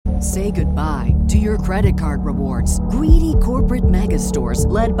Say goodbye to your credit card rewards. Greedy corporate mega stores,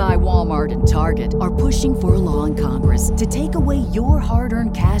 led by Walmart and Target, are pushing for a law in Congress to take away your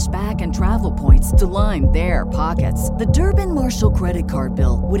hard-earned cash back and travel points to line their pockets. The Durbin-Marshall credit card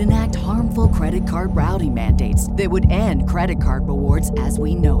bill would enact harmful credit card routing mandates that would end credit card rewards as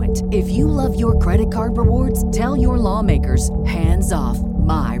we know it. If you love your credit card rewards, tell your lawmakers, hands off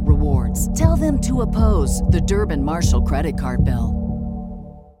my rewards. Tell them to oppose the Durbin-Marshall credit card bill.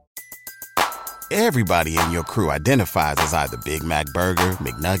 Everybody in your crew identifies as either Big Mac Burger,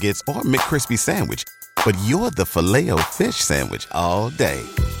 McNuggets, or McCrispy Sandwich. But you're the Filet-O-Fish Sandwich all day.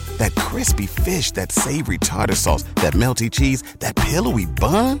 That crispy fish, that savory tartar sauce, that melty cheese, that pillowy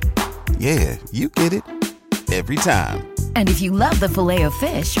bun. Yeah, you get it. Every time. And if you love the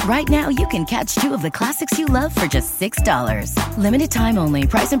Filet-O-Fish, right now you can catch two of the classics you love for just $6. Limited time only.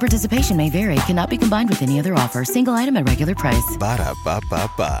 Price and participation may vary. Cannot be combined with any other offer. Single item at regular price.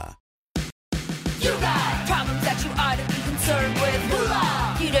 Ba-da-ba-ba-ba. You got problems that you ought to be concerned with.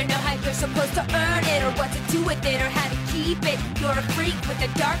 Moolah! You don't know how you're supposed to earn it, or what to do with it, or how to keep it. You're a freak with a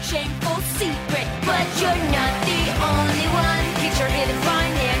dark, shameful secret. But you're not the only one. Get your hidden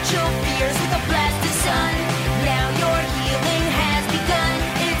financial fears with a blast of sun. Now your healing has begun.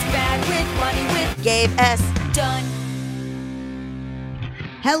 It's Bad with Money with Gabe S. Dunn.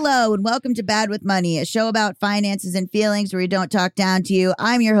 Hello and welcome to Bad with Money, a show about finances and feelings where we don't talk down to you.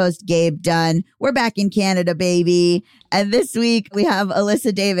 I'm your host, Gabe Dunn. We're back in Canada, baby. And this week we have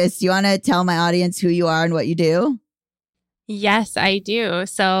Alyssa Davies. Do you want to tell my audience who you are and what you do? Yes, I do.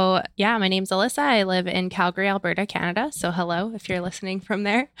 So yeah, my name's Alyssa. I live in Calgary, Alberta, Canada. So hello, if you're listening from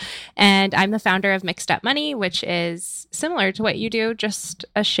there. And I'm the founder of Mixed Up Money, which is similar to what you do, just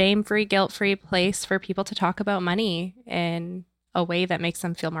a shame-free, guilt-free place for people to talk about money in a way that makes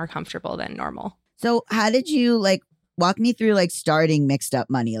them feel more comfortable than normal. So how did you walk me through starting Mixed Up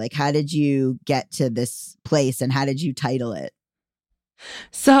Money? How did you get to this place and how did you title it?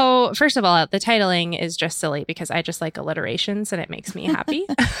 So first of all, the titling is just silly because I just like alliterations and it makes me happy.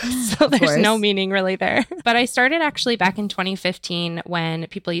 So there's no meaning really there. But I started actually back in 2015 when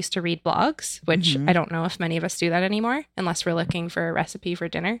people used to read blogs, which I don't know if many of us do that anymore, unless we're looking for a recipe for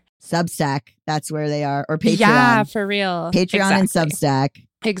dinner. Substack, that's where they are. Or Patreon. Yeah, for real. Patreon and Substack.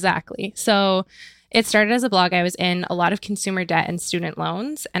 Exactly. So it started as a blog. I was in a lot of consumer debt and student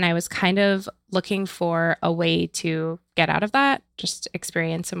loans, and I was kind of looking for a way to get out of that, just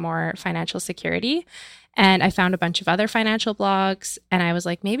experience some more financial security. And I found a bunch of other financial blogs, and I was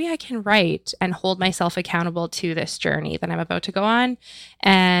like, maybe I can write and hold myself accountable to this journey that I'm about to go on.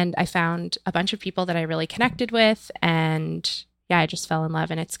 And I found a bunch of people that I really connected with, and yeah, I just fell in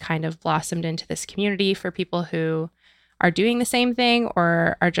love, and it's kind of blossomed into this community for people who are doing the same thing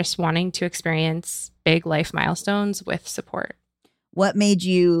or are just wanting to experience big life milestones with support. What made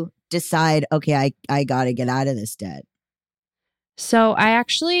you decide, okay, I got to get out of this debt? So I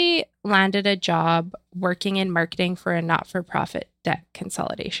actually landed a job working in marketing for a not-for-profit debt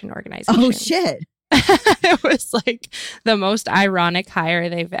consolidation organization. Oh, shit. It was the most ironic hire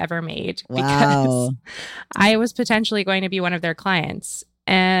they've ever made. Wow. Because I was potentially going to be one of their clients.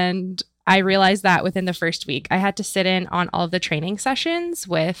 And I realized that within the first week. I had to sit in on all of the training sessions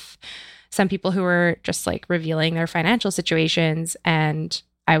with some people who were just revealing their financial situations. And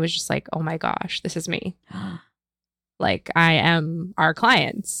I was just like, oh my gosh, this is me. I am our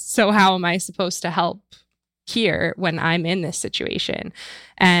clients. So how am I supposed to help here when I'm in this situation?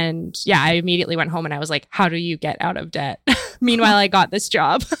 And yeah, I immediately went home and I was like, how do you get out of debt? Meanwhile, I got this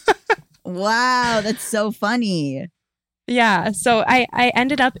job. Wow, that's so funny. Yeah. So I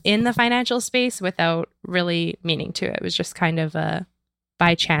ended up in the financial space without really meaning to. It was just kind of a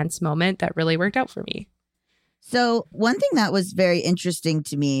by chance moment that really worked out for me. So one thing that was very interesting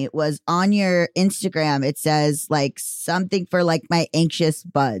to me was on your Instagram, it says something for my anxious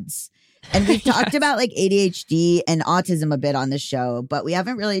buds. And we've talked about ADHD and autism a bit on the show, but we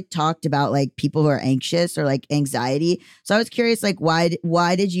haven't really talked about people who are anxious or anxiety. So I was curious,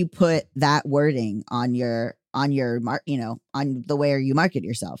 why did you put that wording on your on the way you market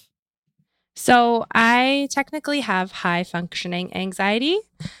yourself? So I technically have high functioning anxiety,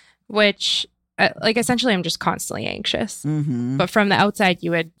 which essentially I'm just constantly anxious. Mm-hmm. But from the outside,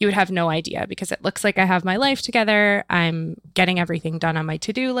 you would have no idea because it looks like I have my life together. I'm getting everything done on my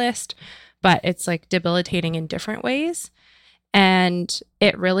to-do list, but it's debilitating in different ways. And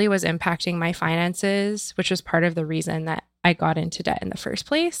it really was impacting my finances, which was part of the reason that I got into debt in the first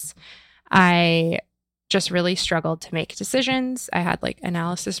place. I just really struggled to make decisions. I had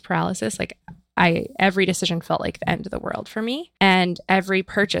analysis paralysis. every decision felt like the end of the world for me. And every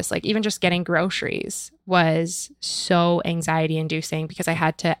purchase, like even just getting groceries, was so anxiety inducing because I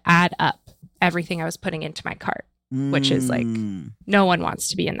had to add up everything I was putting into my cart, which is like, no one wants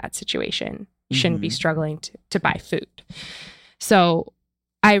to be in that situation. You shouldn't be struggling to buy food. So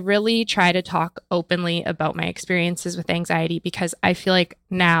I really try to talk openly about my experiences with anxiety because I feel like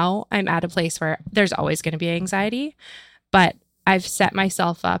now I'm at a place where there's always going to be anxiety, but I've set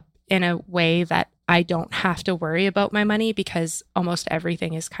myself up in a way that I don't have to worry about my money because almost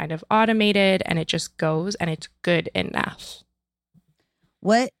everything is kind of automated and it just goes and it's good enough.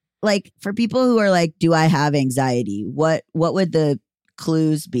 What, like, for people who are like, do I have anxiety? What would the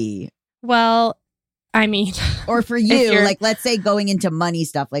clues be? Well, I mean, or for you, like, let's say going into money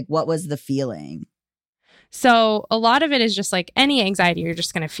stuff, like, what was the feeling? So a lot of it is just like any anxiety, you're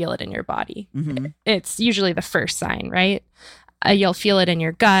just going to feel it in your body. Mm-hmm. It's usually the first sign, right? You'll feel it in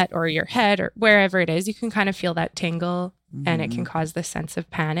your gut or your head or wherever it is. You can kind of feel that tingle and it can cause this sense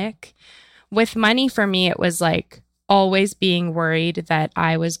of panic. With money, for me, it was like always being worried that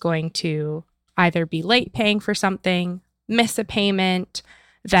I was going to either be late paying for something, miss a payment,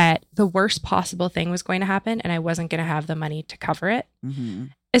 that the worst possible thing was going to happen and I wasn't going to have the money to cover it. Mm-hmm.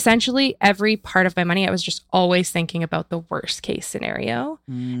 Essentially, every part of my money, I was just always thinking about the worst case scenario.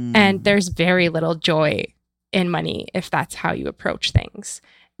 And there's very little joy in money if that's how you approach things.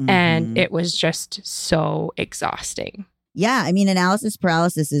 And it was just so exhausting. Yeah, I mean, analysis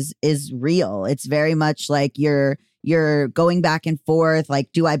paralysis is real. It's very much like you're going back and forth,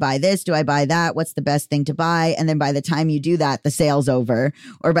 like, do I buy this? Do I buy that? What's the best thing to buy? And then by the time you do that, the sale's over.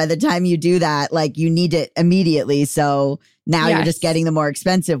 Or by the time you do that, like, you need it immediately. So now you're just getting the more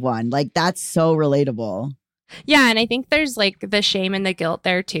expensive one. Like, that's so relatable. Yeah, and I think there's like the shame and the guilt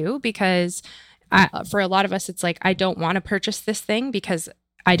there too, because for a lot of us, it's like, I don't want to purchase this thing because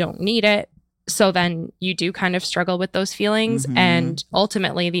I don't need it. So then you do kind of struggle with those feelings. And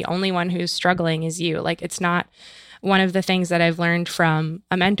ultimately, the only one who's struggling is you. Like, it's not one of the things that I've learned from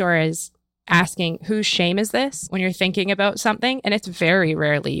a mentor is asking, whose shame is this when you're thinking about something? And it's very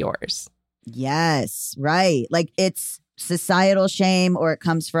rarely yours. Yes, right. Like, it's societal shame, or it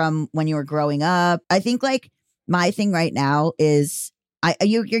comes from when you were growing up. I think, like, my thing right now is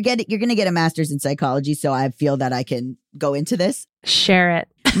you're going to get a master's in psychology, so I feel that I can go into this. Share it.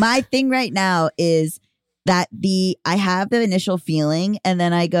 My thing right now is that I have the initial feeling, and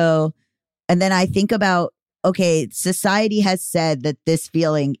then I think about, okay, society has said that this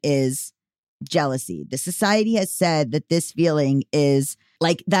feeling is jealousy. The society has said that this feeling is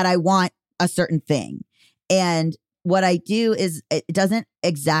like that I want a certain thing. And what I do is it doesn't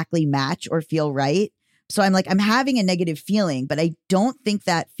exactly match or feel right. So I'm like, I'm having a negative feeling, but I don't think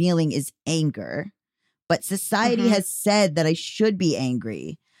that feeling is anger. But society has said that I should be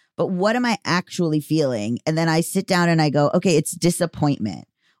angry. But what am I actually feeling? And then I sit down and I go, okay, it's disappointment,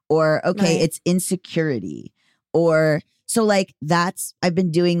 or okay, it's insecurity, or so like I've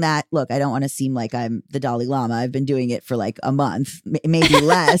been doing that. Look, I don't want to seem like I'm the Dalai Lama. I've been doing it for like a month, maybe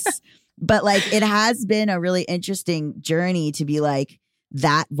less. But like, it has been a really interesting journey to be like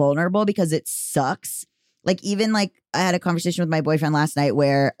that vulnerable, because it sucks. Like, even like I had a conversation with my boyfriend last night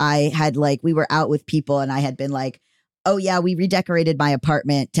where I had like, we were out with people and I had been like, oh yeah, we redecorated my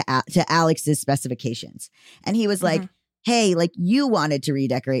apartment to Alex's specifications. And he was like, hey, like, you wanted to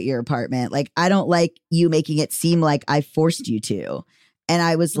redecorate your apartment. Like, I don't like you making it seem like I forced you to. And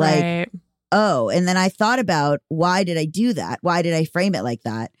I was like, oh, and then I thought about, why did I do that? Why did I frame it like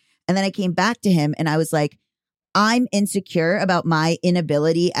that? And then I came back to him and I was like, I'm insecure about my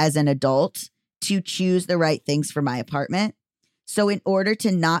inability as an adult to choose the right things for my apartment. So in order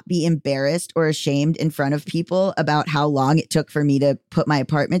to not be embarrassed or ashamed in front of people about how long it took for me to put my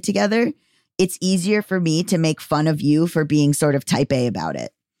apartment together, it's easier for me to make fun of you for being sort of type A about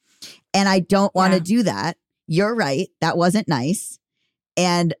it. And I don't want to do that. You're right. That wasn't nice.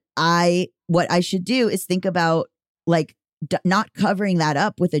 And what I should do is think about like not covering that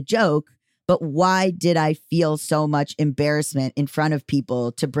up with a joke, but why did I feel so much embarrassment in front of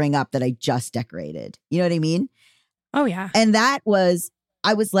people to bring up that I just decorated? You know what I mean? Oh, yeah. And I was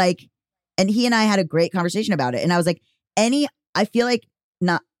like, and he and I had a great conversation about it. And I was like, I feel like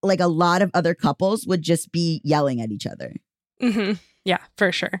not like a lot of other couples would just be yelling at each other. Mm-hmm. Yeah,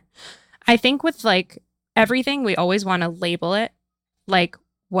 for sure. I think with like everything, we always want to label it. Like,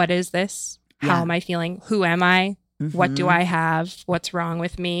 what is this? How am I feeling? Who am I? What do I have? What's wrong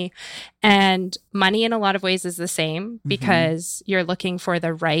with me? And money in a lot of ways is the same, because you're looking for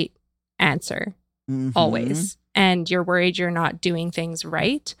the right answer always. And you're worried you're not doing things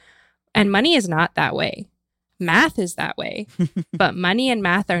right. And money is not that way. math is that way, but money and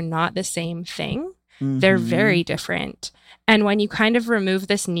math are not the same thing. They're very different. And when you kind of remove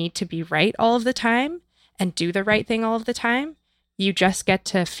this need to be right all of the time and do the right thing all of the time, you just get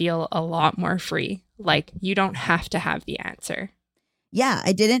to feel a lot more free. Like you don't have to have the answer. Yeah,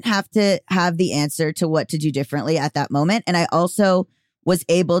 I didn't have to have the answer to what to do differently at that moment. And I also was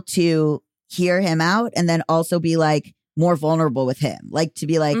able to hear him out and then also be like more vulnerable with him. Like to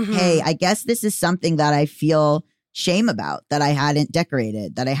be like, hey, I guess this is something that I feel shame about, that I hadn't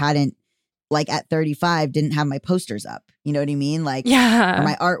decorated, that I hadn't, like at 35, didn't have my posters up. You know what I mean? Like, or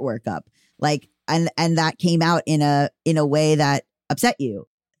my artwork up. Like, and that came out in a way that upset you.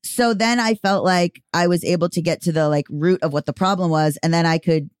 So then I felt like I was able to get to the like root of what the problem was. And then I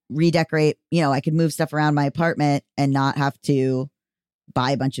could redecorate, I could move stuff around my apartment and not have to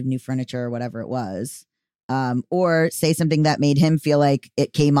buy a bunch of new furniture or whatever it was. Or say something that made him feel like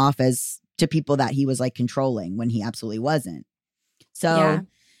it came off as to people that he was like controlling when he absolutely wasn't. So,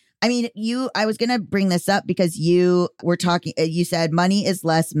 I mean, I was going to bring this up because you were talking, you said money is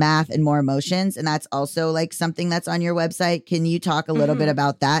less math and more emotions. And that's also like something that's on your website. Can you talk a little bit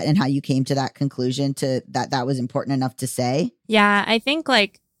about that and how you came to that conclusion to that was important enough to say? Yeah, I think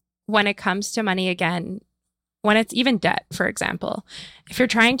like when it comes to money again, when it's even debt, for example, if you're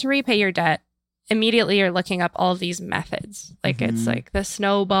trying to repay your debt, immediately you're looking up all of these methods. Like it's like the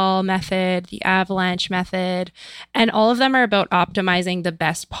snowball method, the avalanche method, and all of them are about optimizing the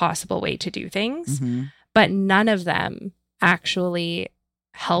best possible way to do things. But none of them actually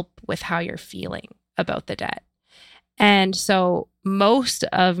help with how you're feeling about the debt. And so most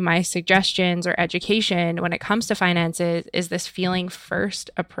of my suggestions or education when it comes to finances is this feeling first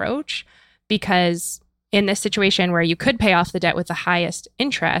approach, because in this situation where you could pay off the debt with the highest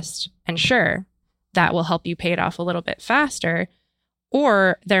interest, and sure, that will help you pay it off a little bit faster.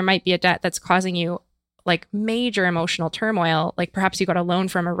 Or there might be a debt that's causing you like major emotional turmoil, like perhaps you got a loan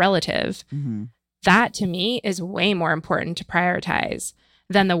from a relative. That to me is way more important to prioritize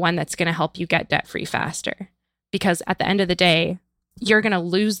than the one that's going to help you get debt free faster. Because at the end of the day, you're going to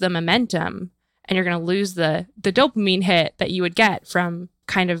lose the momentum and you're going to lose the dopamine hit that you would get from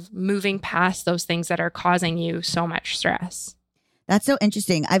kind of moving past those things that are causing you so much stress. That's so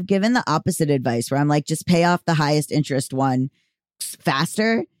interesting. I've given the opposite advice where I'm like, just pay off the highest interest one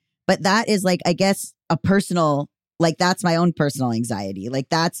faster. But that is like, I guess, a personal, like that's my own personal anxiety. Like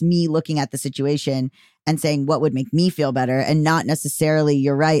that's me looking at the situation and saying what would make me feel better, and not necessarily,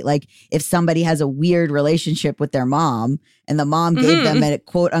 you're right. Like if somebody has a weird relationship with their mom and the mom gave them a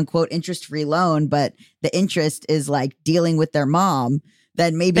quote unquote interest-free loan, but the interest is like dealing with their mom,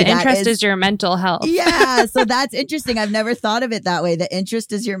 then maybe the interest is your mental health. Yeah. So that's interesting. I've never thought of it that way. The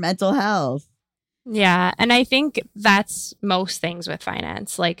interest is your mental health. Yeah. And I think that's most things with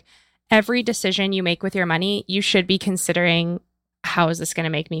finance. Like every decision you make with your money, you should be considering, how is this going to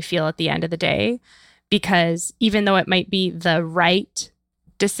make me feel at the end of the day? Because even though it might be the right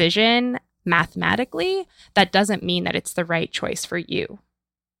decision mathematically, that doesn't mean that it's the right choice for you.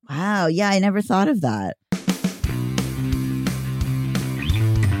 Wow. Yeah. I never thought of that.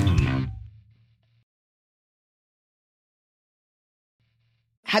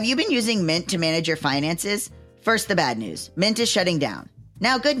 Have you been using Mint to manage your finances? First, the bad news. Mint is shutting down.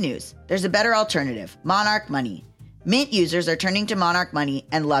 Now, good news. There's a better alternative, Monarch Money. Mint users are turning to Monarch Money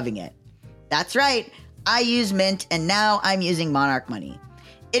and loving it. That's right. I use Mint and now I'm using Monarch Money.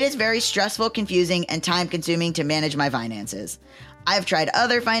 It is very stressful, confusing, and time-consuming to manage my finances. I've tried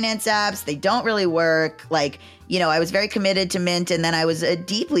other finance apps. They don't really work. Like, I was very committed to Mint and then I was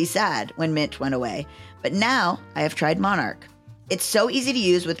deeply sad when Mint went away. But now I have tried Monarch. It's so easy to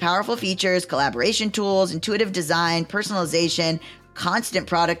use with powerful features, collaboration tools, intuitive design, personalization, constant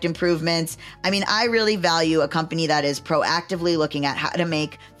product improvements. I mean, I really value a company that is proactively looking at how to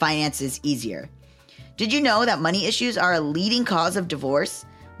make finances easier. Did you know that money issues are a leading cause of divorce?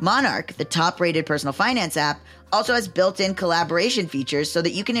 Monarch, the top-rated personal finance app, also has built-in collaboration features so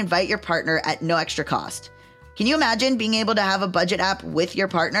that you can invite your partner at no extra cost. Can you imagine being able to have a budget app with your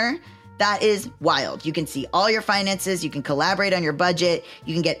partner? That is wild. You can see all your finances. You can collaborate on your budget.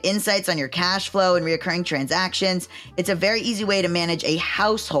 You can get insights on your cash flow and recurring transactions. It's a very easy way to manage a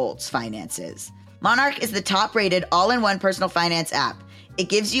household's finances. Monarch is the top-rated all-in-one personal finance app. It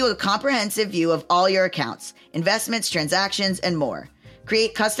gives you a comprehensive view of all your accounts, investments, transactions, and more.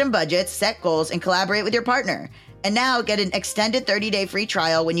 Create custom budgets, set goals, and collaborate with your partner. And now get an extended 30-day free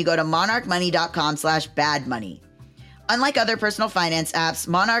trial when you go to monarchmoney.com/badmoney. Unlike other personal finance apps,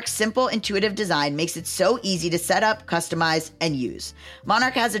 Monarch's simple, intuitive design makes it so easy to set up, customize, and use.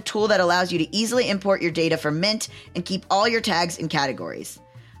 Monarch has a tool that allows you to easily import your data from Mint and keep all your tags and categories.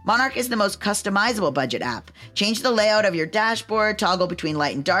 Monarch is the most customizable budget app. Change the layout of your dashboard, toggle between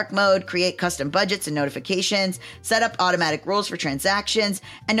light and dark mode, create custom budgets and notifications, set up automatic rules for transactions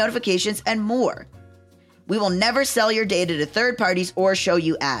and notifications, and more. We will never sell your data to third parties or show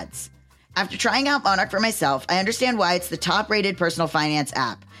you ads. After trying out Monarch for myself, I understand why it's the top-rated personal finance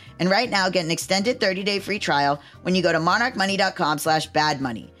app. And right now, get an extended 30-day free trial when you go to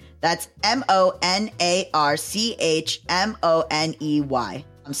monarchmoney.com/badmoney. That's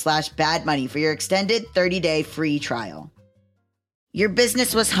MONARCHMONEY.com/badmoney for your extended 30-day free trial. Your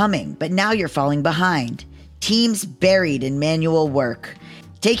business was humming, but now you're falling behind. Teams buried in manual work.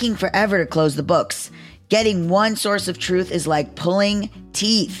 Taking forever to close the books. Getting one source of truth is like pulling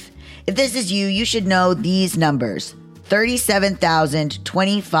teeth. If this is you, you should know these numbers.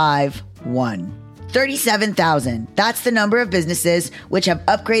 37,025 1. 37,000. That's the number of businesses which have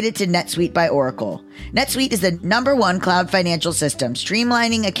upgraded to NetSuite by Oracle. NetSuite is the #1 cloud financial system,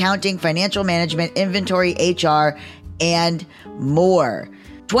 streamlining accounting, financial management, inventory, HR, and more.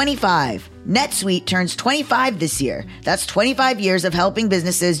 25. NetSuite turns 25 this year. That's 25 years of helping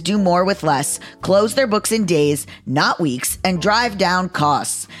businesses do more with less, close their books in days, not weeks, and drive down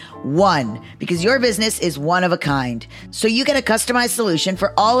costs. 1, because your business is one of a kind. So you get a customized solution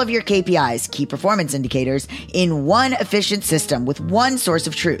for all of your KPIs, key performance indicators, in one efficient system with one source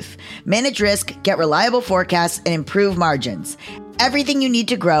of truth. Manage risk, get reliable forecasts, and improve margins. Everything you need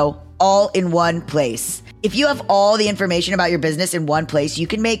to grow, all in one place. If you have all the information about your business in one place, you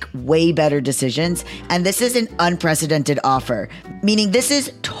can make way better decisions. And this is an unprecedented offer, meaning this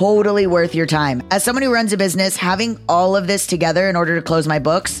is totally worth your time. As someone who runs a business, having all of this together in order to close my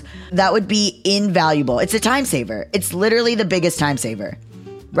books, that would be invaluable. It's a time saver. It's literally the biggest time saver.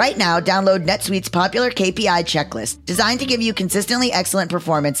 Right now, download NetSuite's popular KPI checklist, designed to give you consistently excellent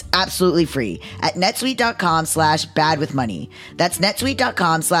performance absolutely free at netsuite.com/badwithmoney. That's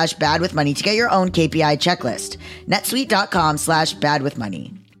netsuite.com/badwithmoney to get your own KPI checklist.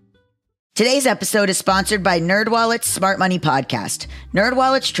 netsuite.com/badwithmoney. Today's episode is sponsored by NerdWallet's Smart Money Podcast.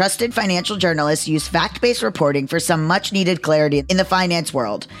 NerdWallet's trusted financial journalists use fact-based reporting for some much-needed clarity in the finance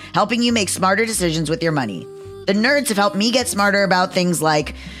world, helping you make smarter decisions with your money. The nerds have helped me get smarter about things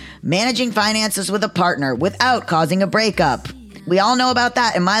like managing finances with a partner without causing a breakup. We all know about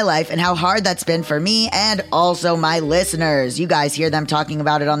that in my life and how hard that's been for me and also my listeners. You guys hear them talking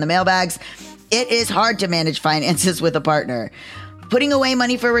about it on the mailbags. It is hard to manage finances with a partner. Putting away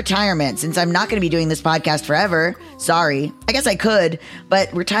money for retirement, since I'm not going to be doing this podcast forever. Sorry. I guess I could,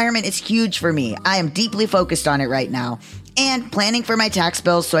 but retirement is huge for me. I am deeply focused on it right now. And planning for my tax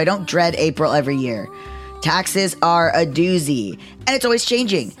bills so I don't dread April every year. Taxes are a doozy, and it's always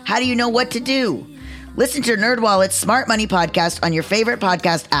changing. How do you know what to do? Listen to NerdWallet's Smart Money Podcast on your favorite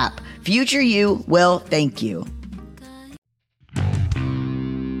podcast app. Future you will thank you.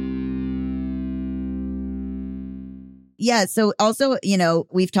 Yeah, so also,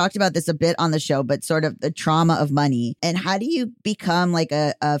 we've talked about this a bit on the show, but sort of the trauma of money. And how do you become like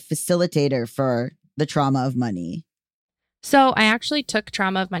a facilitator for the trauma of money? So I actually took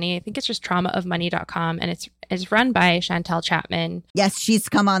Trauma of Money. I think it's just traumaofmoney.com, and it's run by Chantel Chapman. Yes, she's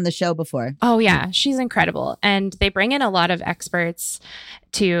come on the show before. Oh, yeah. She's incredible. And they bring in a lot of experts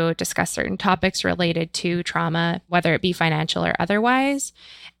to discuss certain topics related to trauma, whether it be financial or otherwise.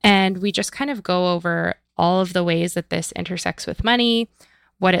 And we just kind of go over all of the ways that this intersects with money,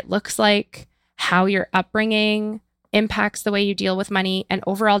 what it looks like, how your upbringing impacts the way you deal with money, and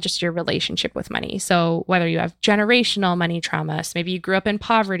overall just your relationship with money. So whether you have generational money trauma, so maybe you grew up in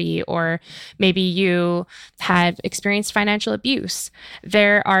poverty, or maybe you have experienced financial abuse,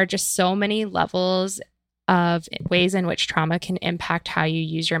 there are just so many levels of ways in which trauma can impact how you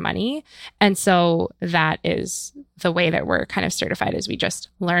use your money. And so that is the way that we're kind of certified, is we just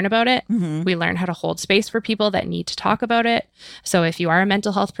learn about it. Mm-hmm. We learn how to hold space for people that need to talk about it. So if you are a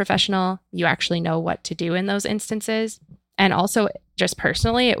mental health professional, you actually know what to do in those instances. And also just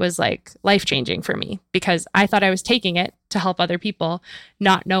personally, it was like life-changing for me, because I thought I was taking it to help other people,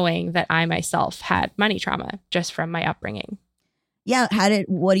 not knowing that I myself had money trauma just from my upbringing. Yeah.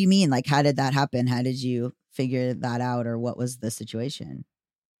 What do you mean? Like, how did that happen? How did you figure that out, or what was the situation?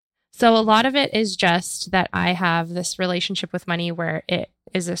 So a lot of it is just that I have this relationship with money where it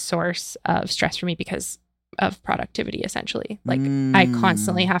is a source of stress for me because of productivity, essentially. Like I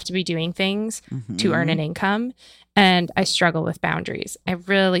constantly have to be doing things to earn an income, and I struggle with boundaries. I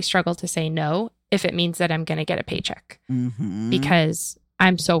really struggle to say no if it means that I'm going to get a paycheck, because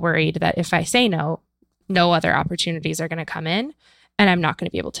I'm so worried that if I say no, no other opportunities are going to come in and I'm not going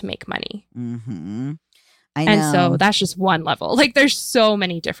to be able to make money. I know. And so that's just one level. Like there's so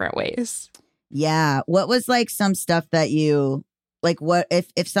many different ways. Yeah. What was like some stuff that you like what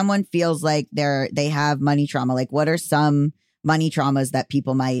if someone feels like they have money trauma, like what are some money traumas that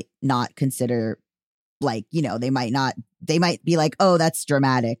people might not consider, like, you know, they might be like, oh, that's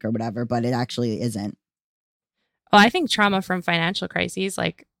dramatic or whatever, but it actually isn't. Well, I think trauma from financial crises,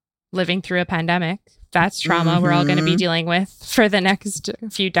 like living through a pandemic, that's trauma we're all going to be dealing with for the next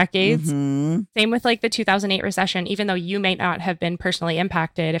few decades. Same with like the 2008 recession, even though you may not have been personally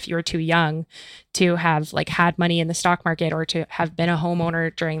impacted if you were too young to have like had money in the stock market or to have been a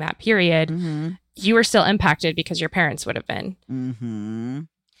homeowner during that period, you were still impacted because your parents would have been.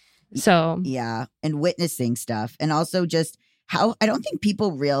 So yeah, and witnessing stuff, and also just how I don't think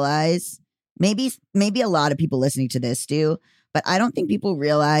people realize, maybe a lot of people listening to this do, but I don't think people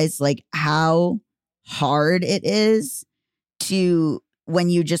realize like how hard it is to, when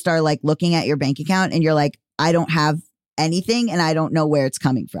you just are like looking at your bank account and you're like, I don't have anything and I don't know where it's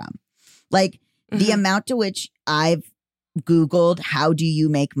coming from. Like the amount to which I've Googled how do you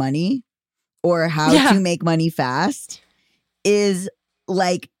make money or how to make money fast is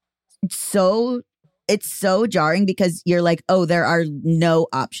like it's so jarring, because you're like, oh, there are no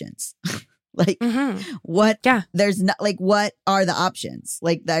options. Like what? Yeah. There's not, like, what are the options?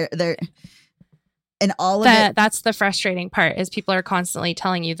 Like they're and all of it. That's the frustrating part, is people are constantly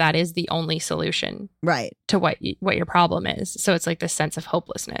telling you that is the only solution, right, to what your problem is. So it's like this sense of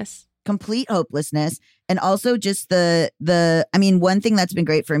hopelessness, complete hopelessness. And also just the I mean, one thing that's been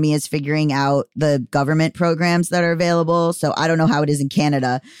great for me is figuring out the government programs that are available. So I don't know how it is in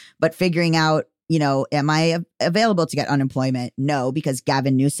Canada, but figuring out, you know, am I available to get unemployment? No, because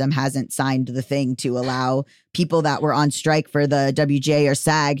Gavin Newsom hasn't signed the thing to allow people that were on strike for the WGA or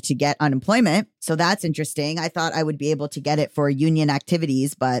SAG to get unemployment. So that's interesting. I thought I would be able to get it for union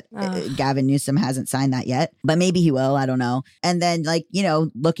activities, but Gavin Newsom hasn't signed that yet. But maybe he will. I don't know. And then, like, you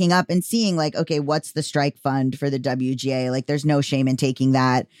know, looking up and seeing like, okay, what's the strike fund for the WGA? Like, there's no shame in taking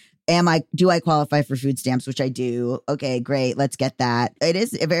that. Do I qualify for food stamps, which I do? Okay, great. Let's get that. It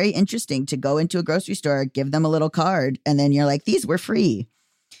is very interesting to go into a grocery store, give them a little card, and then you're like, these were free.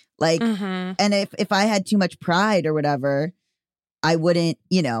 Like, and if I had too much pride or whatever, I wouldn't,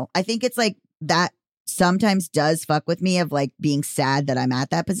 you know, I think it's like that sometimes does fuck with me, of like being sad that I'm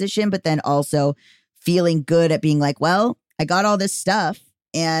at that position, but then also feeling good at being like, well, I got all this stuff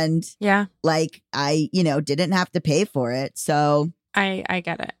and like I, you know, didn't have to pay for it. So I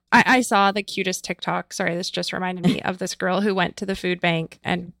get it. I saw the cutest TikTok. Sorry, this just reminded me of this girl who went to the food bank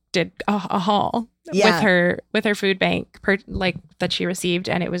and did a haul with her food bank like that she received,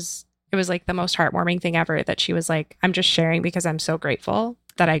 and it was like the most heartwarming thing ever, that she was like, I'm just sharing because I'm so grateful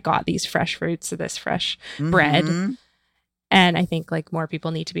that I got these fresh fruits, this fresh bread. And I think like more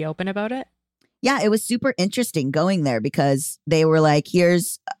people need to be open about it. Yeah, it was super interesting going there, because they were like,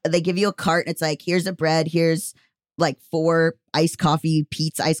 they give you a cart and it's like, here's a bread, here's like 4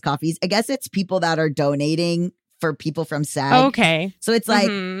 Pete's iced coffees. I guess it's people that are donating for people from SAG. Okay. So it's like,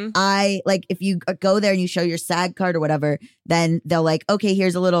 I like, if you go there and you show your SAG card or whatever, then they'll like, okay,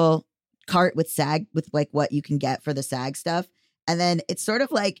 here's a little cart with SAG, with like what you can get for the SAG stuff. And then it's sort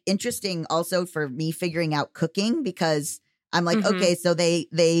of like interesting also for me figuring out cooking, because I'm like, okay, so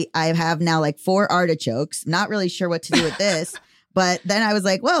I have now like 4 artichokes. Not really sure what to do with this. But then I was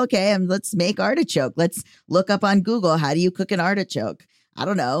like, well, okay, let's make artichoke. Let's look up on Google, how do you cook an artichoke? I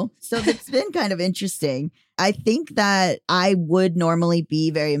don't know. So it's been kind of interesting. I think that I would normally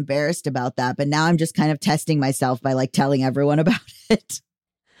be very embarrassed about that, but now I'm just kind of testing myself by like telling everyone about it.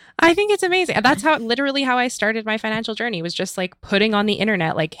 I think it's amazing. That's literally how I started my financial journey, was just like putting on the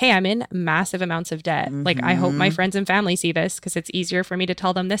internet, like, hey, I'm in massive amounts of debt. Like, I hope my friends and family see this, because it's easier for me to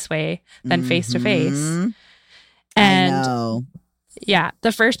tell them this way than face to face. And I know. Yeah,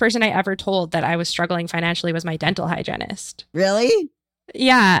 the first person I ever told that I was struggling financially was my dental hygienist. Really?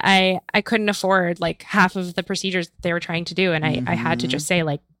 Yeah, I couldn't afford like half of the procedures that they were trying to do. And I had to just say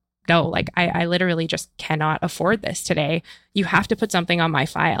like, no, like I literally just cannot afford this today. You have to put something on my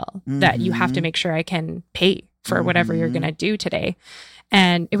file that you have to make sure I can pay for whatever you're going to do today.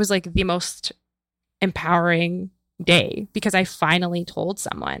 And it was like the most empowering day, because I finally told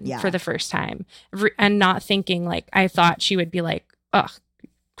someone for the first time, and not thinking like, I thought she would be like, ugh,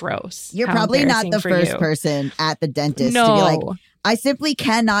 gross. You're probably not the first person at the dentist to be like, I simply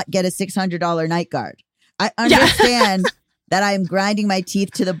cannot get a $600 night guard. I understand that I'm grinding my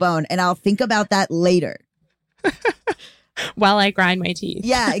teeth to the bone, and I'll think about that later. While I grind my teeth.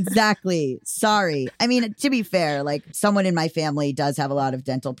 Yeah, exactly. Sorry. I mean, to be fair, like someone in my family does have a lot of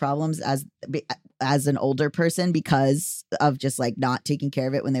dental problems as an older person, because of just like not taking care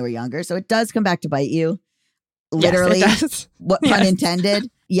of it when they were younger. So it does come back to bite you. Literally. Yes, it does. What pun intended.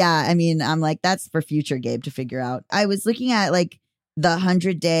 Yeah. I mean, I'm like, that's for future Gabe to figure out. I was looking at like the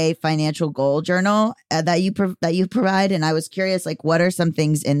 100-day financial goal journal that you provide, and I was curious, like, what are some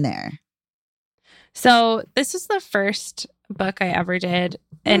things in there? So this is the first book I ever did,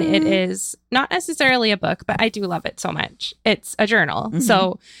 and it is not necessarily a book, but I do love it so much. It's a journal.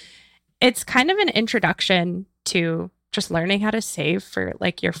 So it's kind of an introduction to just learning how to save for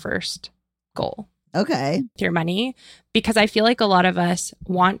like your first goal. Okay. Your money, because I feel like a lot of us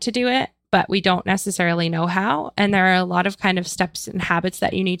want to do it, but we don't necessarily know how. And there are a lot of kind of steps and habits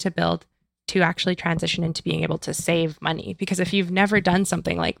that you need to build to actually transition into being able to save money. Because if you've never done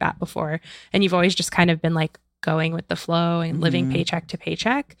something like that before, and you've always just kind of been like going with the flow and living paycheck to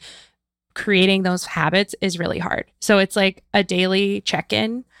paycheck, creating those habits is really hard. So it's like a daily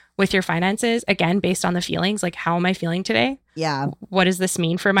check-in with your finances, again, based on the feelings, like, how am I feeling today? Yeah. What does this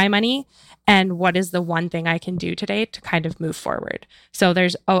mean for my money? And what is the one thing I can do today to kind of move forward? So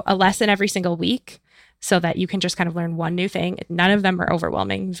there's a lesson every single week so that you can just kind of learn one new thing. None of them are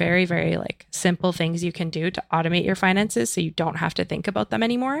overwhelming. Very, very like simple things you can do to automate your finances so you don't have to think about them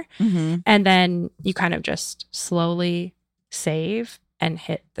anymore. And then you kind of just slowly save and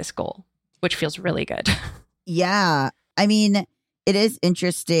hit this goal, which feels really good. Yeah. I mean, it is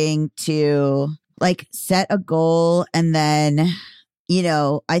interesting to like set a goal, and then, you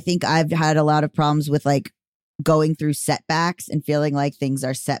know, I think I've had a lot of problems with like going through setbacks and feeling like things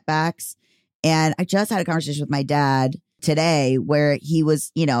are setbacks. And I just had a conversation with my dad today where he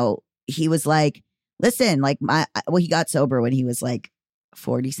was, you know, he was like, listen, like he got sober when he was like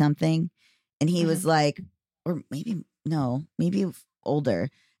 40 something. And he was like, or maybe older.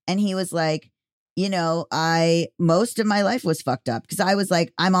 And he was like, you know, most of my life was fucked up, because I was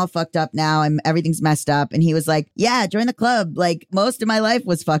like, I'm all fucked up now. Everything's messed up. And he was like, yeah, join the club. Like, most of my life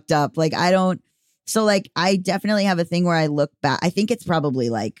was fucked up. Like, so like, I definitely have a thing where I look back. I think it's probably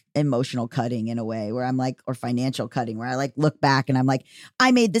like emotional cutting in a way where I'm like, or financial cutting, where I like look back and I'm like,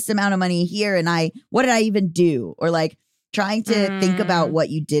 I made this amount of money here, and what did I even do? Or like trying to think about what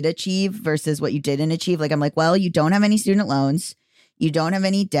you did achieve versus what you didn't achieve. Like, I'm like, well, you don't have any student loans, you don't have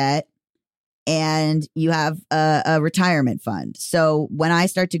any debt, and you have a retirement fund. So when I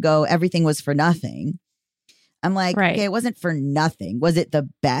start to go, everything was for nothing, I'm like, okay, it wasn't for nothing. Was it the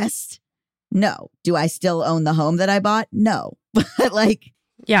best? No. Do I still own the home that I bought? No. But like,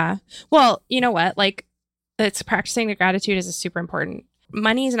 yeah. Well, you know what? Like, it's practicing the gratitude is super important.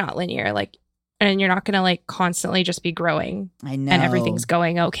 Money is not linear. Like, and you're not going to like constantly just be growing. I know. And everything's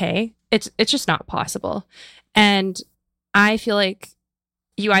going okay. It's just not possible. And I feel like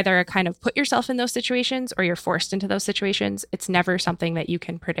you either kind of put yourself in those situations or you're forced into those situations. It's never something that you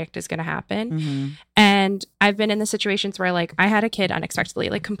can predict is going to happen. And I've been in the situations where like I had a kid unexpectedly,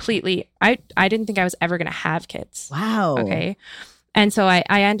 like completely. I didn't think I was ever going to have kids. Wow. Okay. And so I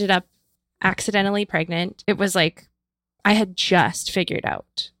ended up accidentally pregnant. It was like I had just figured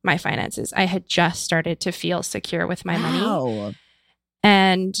out my finances. I had just started to feel secure with my money.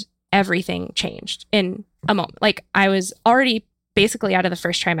 And everything changed in a moment. Like, I was already basically out of the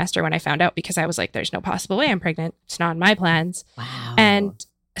first trimester when I found out, because I was like, there's no possible way I'm pregnant. It's not in my plans. Wow. And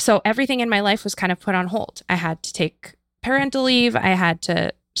so everything in my life was kind of put on hold. I had to take parental leave. I had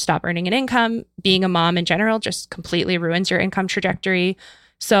to stop earning an income. Being a mom in general just completely ruins your income trajectory.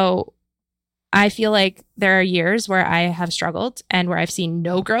 So I feel like there are years where I have struggled and where I've seen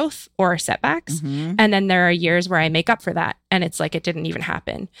no growth or setbacks. And then there are years where I make up for that and it's like it didn't even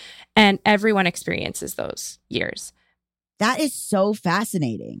happen. And everyone experiences those years. That is so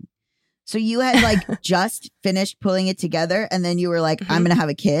fascinating. So you had like just finished pulling it together, and then you were like, I'm going to have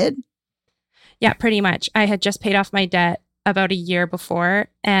a kid? Yeah, pretty much. I had just paid off my debt about a year before,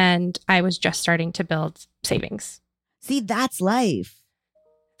 and I was just starting to build savings. See, that's life.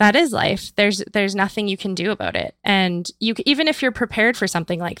 That is life. There's nothing you can do about it. And you, even if you're prepared for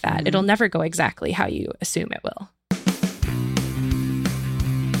something like that, it'll never go exactly how you assume it will.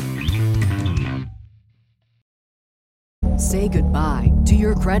 Say goodbye to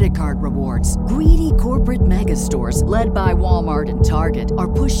your credit card rewards. Greedy corporate mega stores, led by Walmart and Target,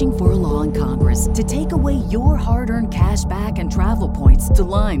 are pushing for a law in Congress to take away your hard-earned cash back and travel points to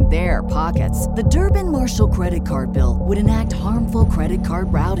line their pockets. The Durbin-Marshall credit card bill would enact harmful credit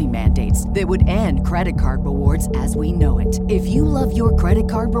card routing mandates that would end credit card rewards as we know it. If you love your credit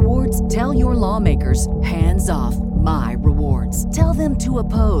card rewards, tell your lawmakers, hands off my rewards. Tell them to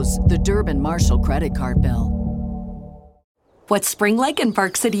oppose the Durbin-Marshall credit card bill. What's spring like in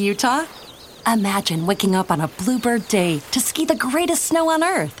Park City, Utah? Imagine waking up on a bluebird day to ski the greatest snow on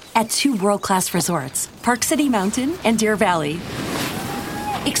Earth at two world-class resorts, Park City Mountain and Deer Valley.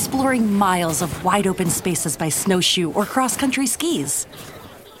 Exploring miles of wide-open spaces by snowshoe or cross-country skis.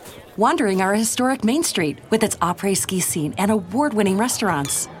 wandering our historic Main Street with its après-ski scene and award-winning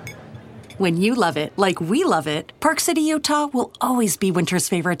restaurants. When you love it, like we love it, Park City, Utah will always be winter's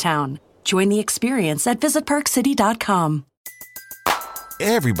favorite town. Join the experience at visitparkcity.com.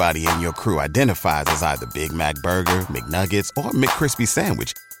 Everybody in your crew identifies as either Big Mac Burger, McNuggets, or McCrispy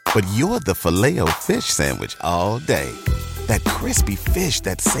Sandwich. But you're the Filet-O-Fish Sandwich all day. That crispy fish,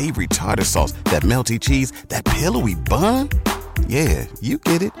 that savory tartar sauce, that melty cheese, that pillowy bun. Yeah, you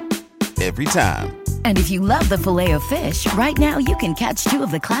get it. Every time. And if you love the Filet-O-Fish, right now you can catch two of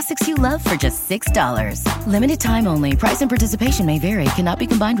the classics you love for just $6. Limited time only. Price and participation may vary. Cannot be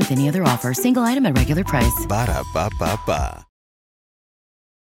combined with any other offer. Single item at regular price. Ba-da-ba-ba-ba.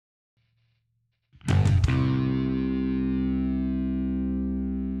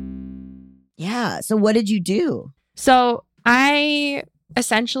 Yeah. So what did you do? So I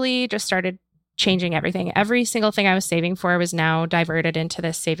essentially just started changing everything. Every single thing I was saving for was now diverted into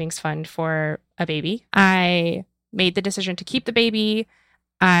this savings fund for a baby. I made the decision to keep the baby.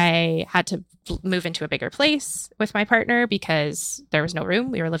 I had to move into a bigger place with my partner because there was no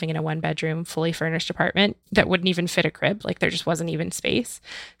room. We were living in a 1-bedroom, fully furnished apartment that wouldn't even fit a crib. Like there just wasn't even space.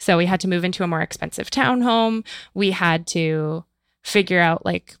 So we had to move into a more expensive townhome. We had to figure out,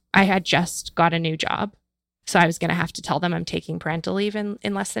 like, I had just got a new job. So I was going to have to tell them I'm taking parental leave in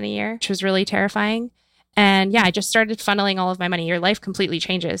less than a year, which was really terrifying. And yeah, I just started funneling all of my money. Your life completely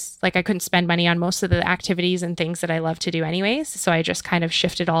changes. Like I couldn't spend money on most of the activities and things that I love to do anyways. So I just kind of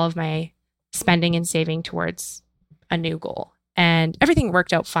shifted all of my spending and saving towards a new goal. And everything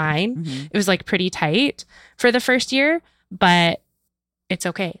worked out fine. Mm-hmm. It was like pretty tight for the first year, but it's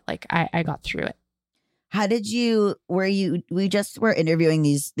okay. Like I got through it. How did you, we just were interviewing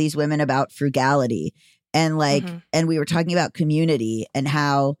these women about frugality and like, and we were talking about community and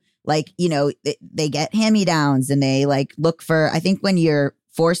how like, you know, they get hand-me-downs and they like look for, I think when you're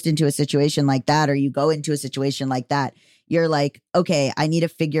forced into a situation like that, or you go into a situation like that, you're like, okay, I need to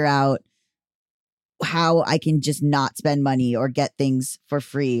figure out how I can just not spend money or get things for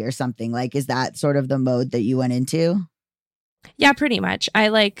free or something. Like, is that sort of the mode that you went into? Yeah, pretty much. I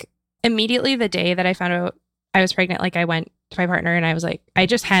like immediately the day that I found out I was pregnant, like I went to my partner and I was like, I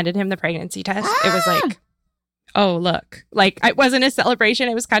just handed him the pregnancy test. It was like, oh, look, like it wasn't a celebration.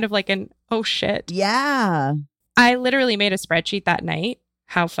 It was kind of like an, oh shit. Yeah. I literally made a spreadsheet that night.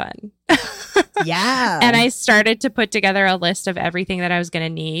 How fun. Yeah. And I started to put together a list of everything that I was going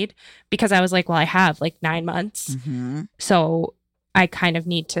to need because I was like, well, I have like 9 months. Mm-hmm. So I kind of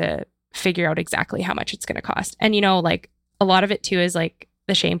need to figure out exactly how much it's going to cost. And, you know, like a lot of it too is like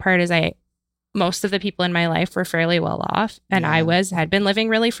the shame part is most of the people in my life were fairly well off. And I had been living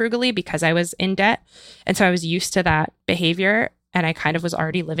really frugally because I was in debt. And so I was used to that behavior. And I kind of was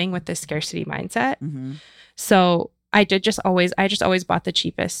already living with this scarcity mindset. Mm-hmm. So I just always bought the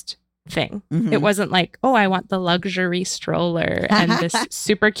cheapest thing. Mm-hmm. It wasn't like, oh, I want the luxury stroller and this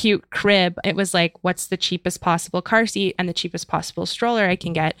super cute crib. It was like, what's the cheapest possible car seat and the cheapest possible stroller I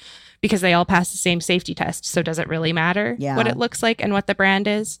can get? Because they all pass the same safety test. So does it really matter what it looks like and what the brand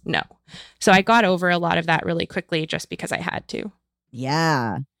is? No. So I got over a lot of that really quickly just because I had to.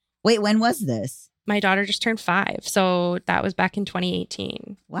 Yeah. Wait, when was this? My daughter just turned 5. So that was back in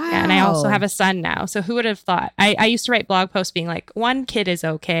 2018. Wow. Yeah, and I also have a son now. So who would have thought? I used to write blog posts being like, 1 kid is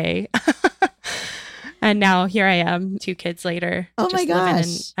okay. And now here I am 2 kids later. Oh my gosh.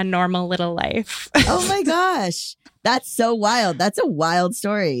 Living a normal little life. Oh my gosh. That's so wild. That's a wild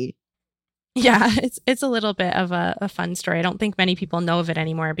story. Yeah, it's a little bit of a fun story. I don't think many people know of it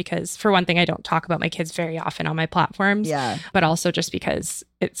anymore because, for one thing, I don't talk about my kids very often on my platforms. Yeah. But also just because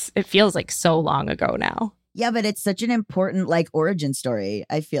it feels like so long ago now. Yeah, but it's such an important like origin story,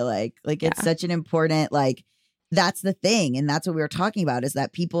 I feel like. Like it's such an important like that's the thing. And that's what we were talking about is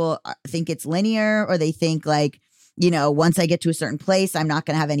that people think it's linear or they think like, you know, once I get to a certain place, I'm not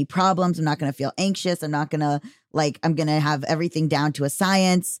going to have any problems. I'm not going to feel anxious. I'm going to have everything down to a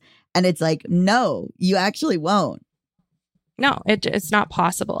science. And it's like, no, you actually won't. No, it's not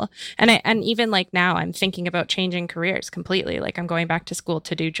possible. And even like now I'm thinking about changing careers completely. Like I'm going back to school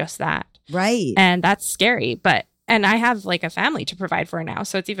to do just that. Right. And that's scary. And I have like a family to provide for now.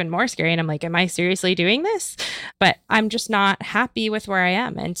 So it's even more scary. And I'm like, am I seriously doing this? But I'm just not happy with where I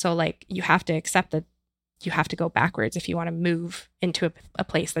am. And so like you have to accept that you have to go backwards if you want to move into a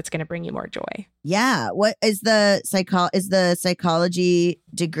place that's going to bring you more joy. Yeah. What is the psychology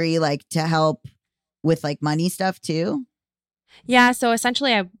degree like to help with like money stuff too? Yeah. So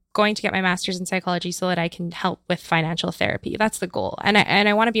essentially I'm going to get my master's in psychology so that I can help with financial therapy. That's the goal. And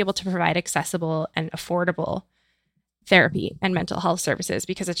I want to be able to provide accessible and affordable therapy and mental health services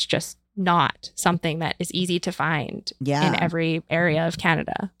because it's just not something that is easy to find in every area of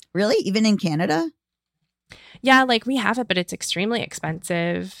Canada. Really? Even in Canada? Yeah, like we have it, but it's extremely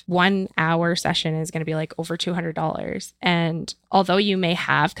expensive. 1 hour session is going to be like over $200. And although you may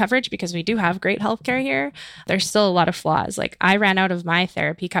have coverage, because we do have great healthcare here, there's still a lot of flaws. Like I ran out of my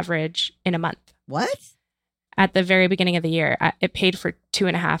therapy coverage in a month. What? At the very beginning of the year, it paid for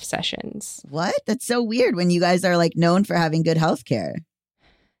 2.5 sessions. What? That's so weird when you guys are like known for having good healthcare.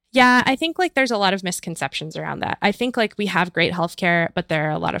 Yeah, I think like there's a lot of misconceptions around that. I think like we have great healthcare, but there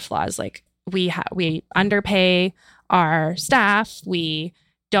are a lot of flaws. Like we underpay our staff. We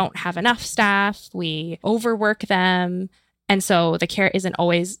don't have enough staff. We overwork them. And so the care isn't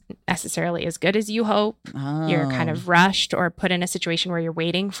always necessarily as good as you hope. Oh. You're kind of rushed or put in a situation where you're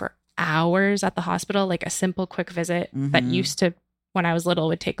waiting for hours at the hospital. Like a simple quick visit that used to, when I was little,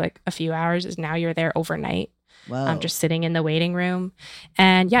 would take like a few hours is now you're there overnight. Wow. Just sitting in the waiting room.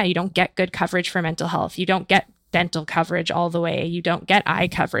 And yeah, you don't get good coverage for mental health. You don't get dental coverage all the way. You don't get eye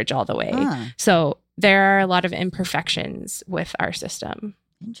coverage all the way. So there are a lot of imperfections with our system.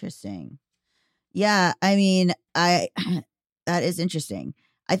 Interesting. Yeah, I mean, that is interesting.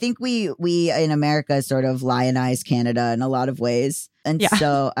 I think we in America sort of lionize Canada in a lot of ways. And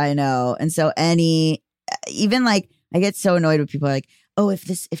so I know. And so even like I get so annoyed when people are like, oh,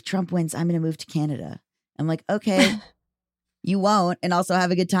 if Trump wins, I'm going to move to Canada. I'm like, okay, you won't. And also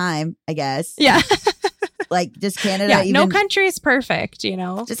have a good time, I guess. Yeah. Like, does Canada no country is perfect, you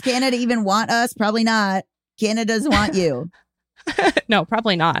know? Does Canada even want us? Probably not. Canada's want you. No,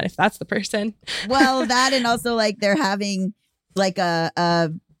 probably not, if that's the person. Well, that and also like they're having like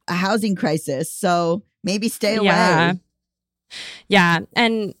a housing crisis. So maybe stay away. Yeah.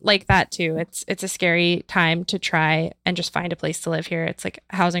 And like that too. It's a scary time to try and just find a place to live here. It's like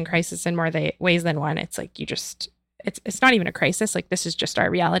a housing crisis in more ways than one. It's like it's not even a crisis. Like this is just our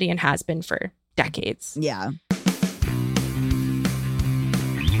reality and has been for decades. Yeah.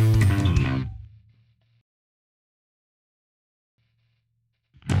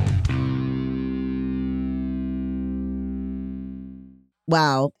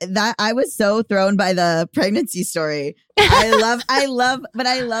 Wow. That I was so thrown by the pregnancy story. I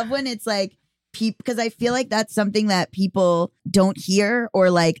love when it's like because I feel like that's something that people don't hear or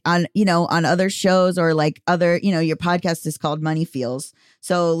like on other shows or like other, your podcast is called Money Feels.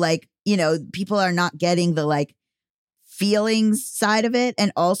 So like, people are not getting the like feelings side of it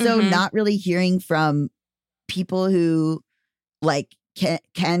and also not really hearing from people who like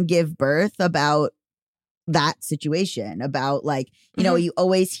can give birth about that situation about like, you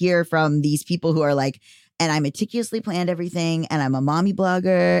always hear from these people who are like, and I meticulously planned everything and I'm a mommy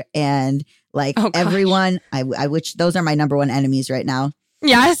blogger and like everyone, I which those are my number one enemies right now.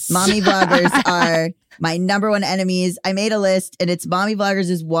 Yes. Mommy bloggers are my number one enemies. I made a list and it's mommy bloggers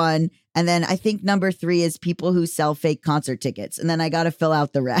is one. And then I think number 3 is people who sell fake concert tickets. And then I got to fill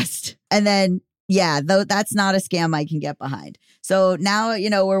out the rest. And then, yeah, though that's not a scam I can get behind. So now,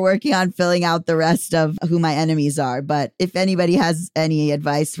 we're working on filling out the rest of who my enemies are. But if anybody has any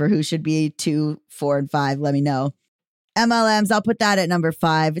advice for who should be 2, 4, and 5, let me know. MLMs, I'll put that at number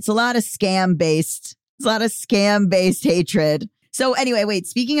 5. It's a lot of scam-based hatred. So anyway, wait,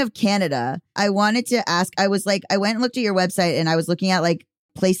 speaking of Canada, I wanted to ask, I went and looked at your website and I was looking at like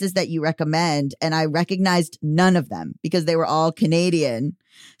places that you recommend and I recognized none of them because they were all Canadian.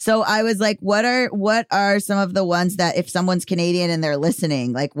 So I was like, what are some of the ones that if someone's Canadian and they're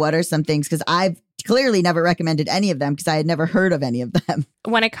listening, like what are some things? Because I've clearly never recommended any of them because I had never heard of any of them.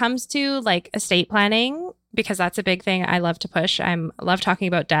 When it comes to like estate planning, because that's a big thing I love to push. I love talking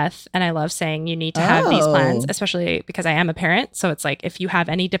about death and I love saying you need to have these plans, especially because I am a parent. So it's like if you have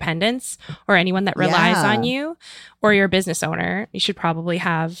any dependents or anyone that relies on you or you're a business owner, you should probably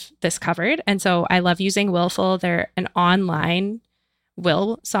have this covered. And so I love using Willful. They're an online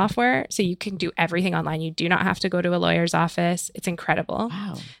will software. So you can do everything online. You do not have to go to a lawyer's office. It's incredible.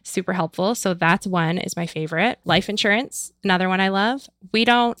 Wow. Super helpful. So that's one is my favorite. Life insurance, another one I love. We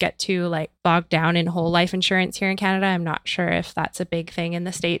don't get to like bogged down in whole life insurance here in Canada. I'm not sure if that's a big thing in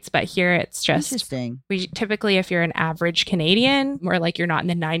the States, but here it's just interesting. We typically, if you're an average Canadian or like you're not in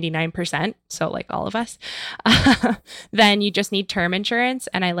the 99%, so like all of us, then you just need term insurance.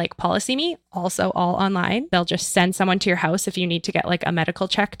 And I like Policy Me, also all online. They'll just send someone to your house if you need to get like a medical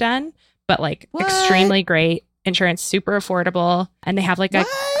check done, but like extremely great insurance, super affordable. And they have like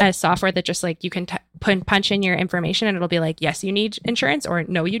a software that just like you can punch in your information and it'll be like, yes, you need insurance or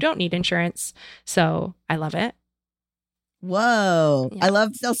no, you don't need insurance. So I love it. Whoa. Yeah. I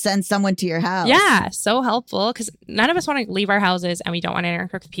love they'll send someone to your house. Yeah, so helpful because none of us want to leave our houses and we don't want to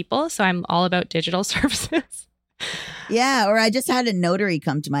interact with people. So I'm all about digital services. Yeah, or I just had a notary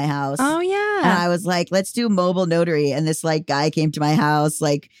come to my house. Oh, yeah. And I was like, let's do mobile notary. And this like guy came to my house,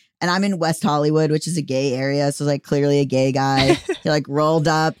 like, and I'm in West Hollywood, which is a gay area. So like clearly a gay guy. He like rolled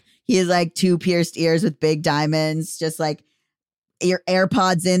up. He has like 2 pierced ears with big diamonds, just like your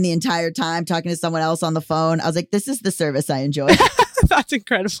AirPods in the entire time, talking to someone else on the phone. I was like, this is the service I enjoy. That's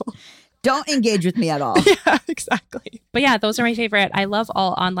incredible. Don't engage with me at all. Yeah, exactly. But yeah, those are my favorite. I love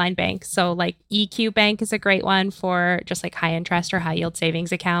all online banks. So like EQ Bank is a great one for just like high interest or high yield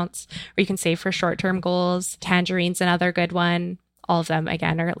savings accounts where you can save for short-term goals. Tangerine's another good one. All of them,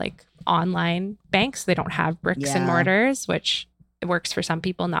 again, are like online banks. They don't have bricks and mortars, which works for some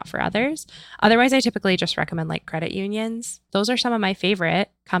people, not for others. Otherwise, I typically just recommend like credit unions. Those are some of my favorite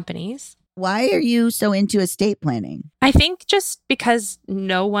companies. Why are you so into estate planning? I think just because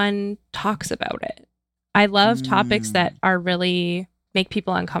no one talks about it. I love topics that are really make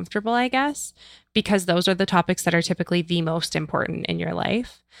people uncomfortable, I guess, because those are the topics that are typically the most important in your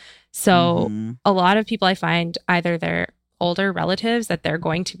life. So a lot of people I find either they're older relatives that they're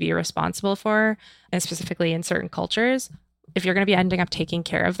going to be responsible for, and specifically in certain cultures, if you're going to be ending up taking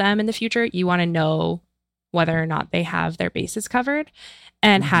care of them in the future, you want to know whether or not they have their bases covered.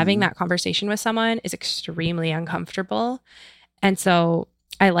 And having that conversation with someone is extremely uncomfortable. And so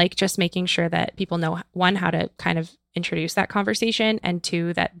I like just making sure that people know, one, how to kind of introduce that conversation, and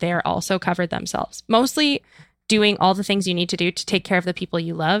two, that they're also covered themselves. Mostly doing all the things you need to do to take care of the people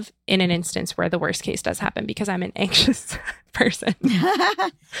you love in an instance where the worst case does happen, because I'm an anxious person.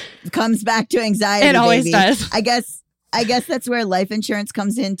 It comes back to anxiety. It always baby. does. I guess that's where life insurance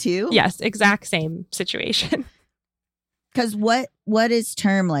comes in too. Yes, exact same situation. Because what is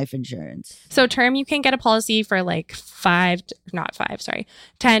term life insurance? So term, you can get a policy for like 10,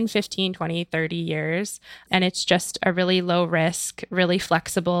 15, 20, 30 years. And it's just a really low risk, really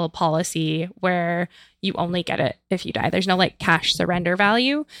flexible policy where you only get it if you die. There's no like cash surrender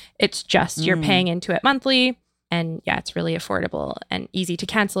value. It's just you're paying into it monthly. And yeah, it's really affordable and easy to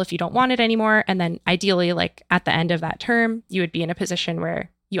cancel if you don't want it anymore. And then ideally, like at the end of that term, you would be in a position where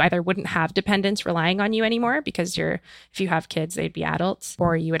you either wouldn't have dependents relying on you anymore because if you have kids, they'd be adults,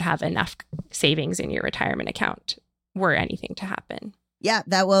 or you would have enough savings in your retirement account were anything to happen. Yeah,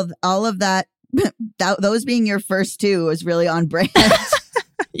 all of that, those being your first two was really on brand.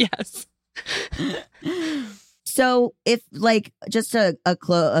 Yes. So if like just a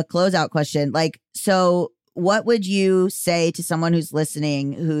closeout question, like, so what would you say to someone who's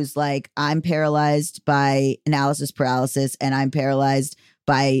listening, who's like, I'm paralyzed by analysis paralysis and I'm paralyzed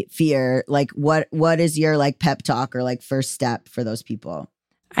by fear? Like what is your like pep talk or like first step for those people?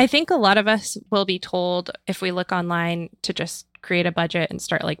 I think a lot of us will be told, if we look online, to just create a budget and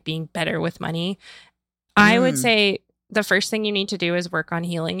start like being better with money. I would say the first thing you need to do is work on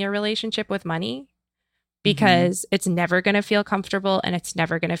healing your relationship with money, because it's never going to feel comfortable and it's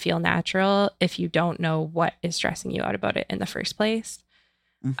never going to feel natural if you don't know what is stressing you out about it in the first place.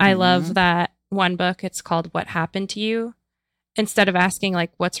 I love that one book. It's called What Happened to You. Instead of asking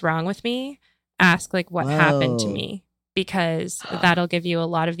like, what's wrong with me? Ask like, what happened to me? Because that'll give you a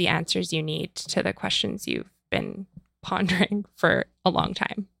lot of the answers you need to the questions you've been pondering for a long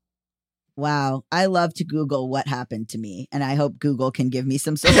time. Wow. I love to Google what happened to me, and I hope Google can give me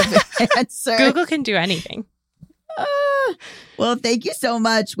some sort of answer. Google can do anything. Well, thank you so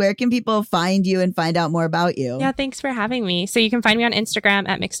much. Where can people find you and find out more about you? Yeah, thanks for having me. So you can find me on Instagram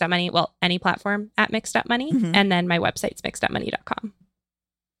at Mixed Up Money. Well, any platform at Mixed Up Money. And then my website's mixedupmoney.com.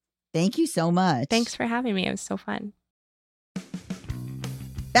 Thank you so much. Thanks for having me. It was so fun.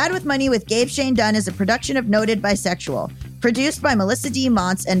 Bad with Money with Gabe Shane Dunn is a production of Noted Bisexual. Produced by Melissa D.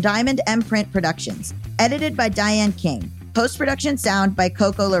 Montz and Diamond M Print Productions. Edited by Diane King. Post-production sound by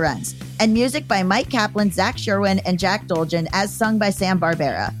Coco Lorenz. And music by Mike Kaplan, Zach Sherwin, and Jack Dolgen, as sung by Sam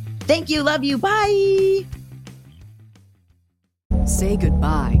Barbera. Thank you. Love you. Bye. Say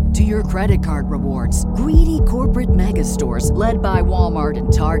goodbye to your credit card rewards. Greedy corporate mega stores, led by Walmart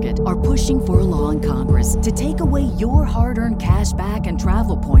and Target, are pushing for a law in Congress to take away your hard-earned cash back and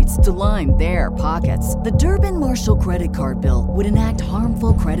travel points to line their pockets. The Durbin-Marshall credit card bill would enact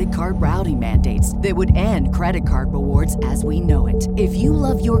harmful credit card routing mandates that would end credit card rewards as we know it. If you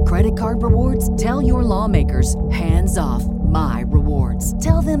love your credit card rewards, tell your lawmakers, hands off my rewards.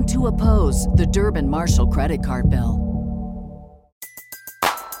 Tell them to oppose the Durbin-Marshall credit card bill.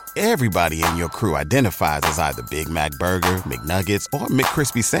 Everybody in your crew identifies as either Big Mac Burger, McNuggets, or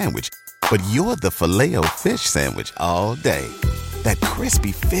McCrispy Sandwich. But you're the Filet-O-Fish Sandwich all day. That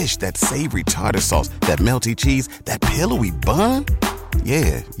crispy fish, that savory tartar sauce, that melty cheese, that pillowy bun.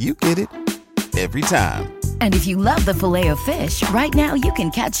 Yeah, you get it. every time. And if you love the Filet-O-Fish, right now you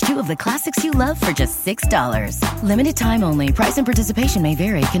can catch two of the classics you love for just $6. Limited time only. Price and participation may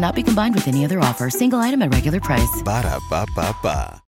vary. Cannot be combined with any other offer. Single item at regular price. Ba-da-ba-ba-ba.